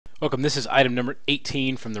Welcome. This is item number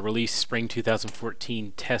 18 from the release Spring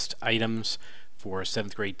 2014 test items for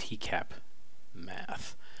 7th grade TCAP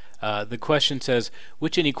math. The question says,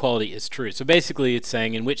 which inequality is true? So basically it's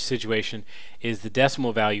saying in which situation is the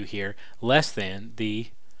decimal value here less than the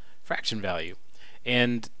fraction value.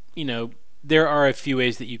 And, you know, there are a few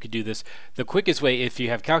ways that you could do this. The quickest way, if you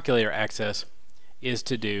have calculator access, is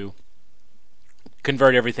to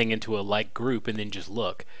convert everything into a like group and then just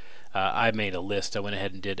look. I made a list. I went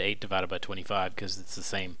ahead and did 8 divided by 25 because it's the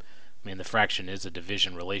same. I mean, the fraction is a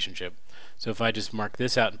division relationship. So if I just mark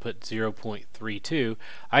this out and put 0.32,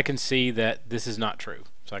 I can see that this is not true.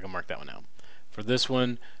 So I can mark that one out. For this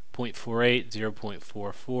one, 0.48,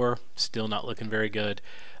 0.44, still not looking very good.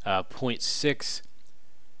 0.6,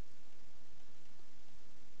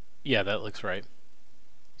 yeah, that looks right.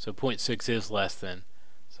 So 0.6 is less than.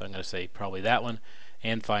 So I'm going to say probably that one.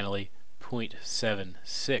 And finally,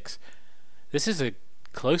 0.76. This is a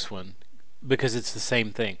close one because it's the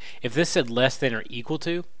same thing. If this said less than or equal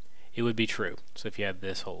to, it would be true. So if you had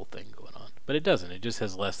this whole thing going on. But it doesn't. It just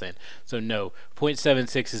says less than. So no,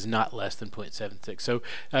 0.76 is not less than 0.76. So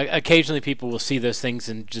occasionally people will see those things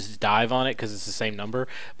and just dive on it because it's the same number.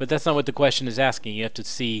 But that's not what the question is asking. You have to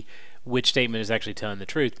see which statement is actually telling the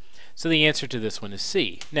truth. So the answer to this one is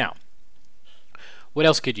C. Now, what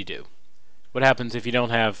else could you do? What happens if you don't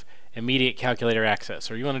have immediate calculator access,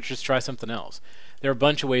 or you want to just try something else? There are a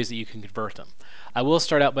bunch of ways that you can convert them. I will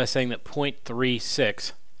start out by saying that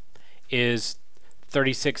 0.36 is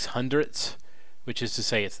 36 hundredths, which is to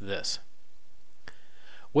say it's this.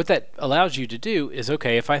 What that allows you to do is,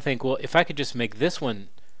 okay, if I think, well, if I could just make this one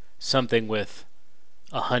something with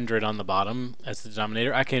 100 on the bottom as the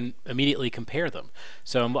denominator, I can immediately compare them.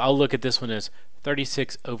 So I'll look at this one as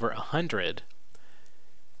 36 over 100.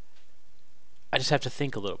 I just have to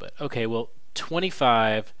think a little bit. Okay, well,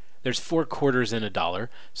 25, there's 4 quarters in a dollar,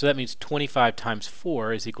 so that means 25 times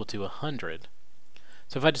 4 is equal to 100.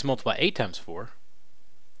 So if I just multiply 8 times 4,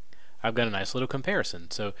 I've got a nice little comparison.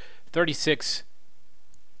 So 36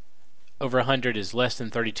 over 100 is less than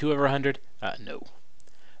 32 over 100? No.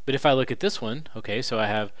 But if I look at this one, okay, so I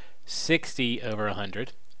have 60 over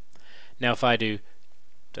 100. Now if I do,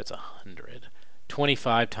 that's 100,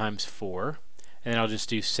 25 times 4, and then I'll just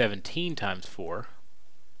do 17 times 4,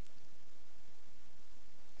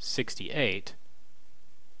 68.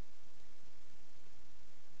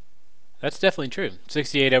 That's definitely true.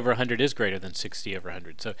 68 over 100 is greater than 60 over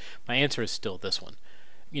 100. So my answer is still this one.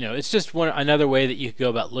 You know, it's just another way that you could go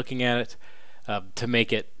about looking at it to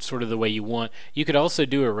make it sort of the way you want. You could also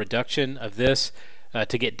do a reduction of this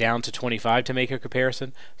to get down to 25 to make a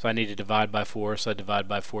comparison. So I need to divide by 4, so I divide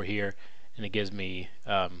by 4 here, and it gives me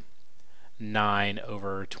 9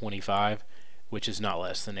 over 25, which is not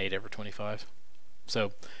less than 8 over 25.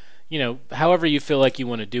 So, you know, however you feel like you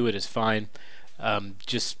want to do it is fine.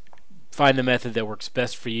 Just find the method that works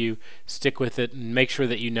best for you, stick with it, and make sure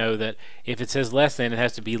that you know that if it says less than, it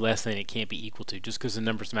has to be less than, it can't be equal to. Just because the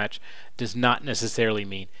numbers match does not necessarily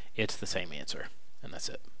mean it's the same answer. And that's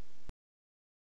it.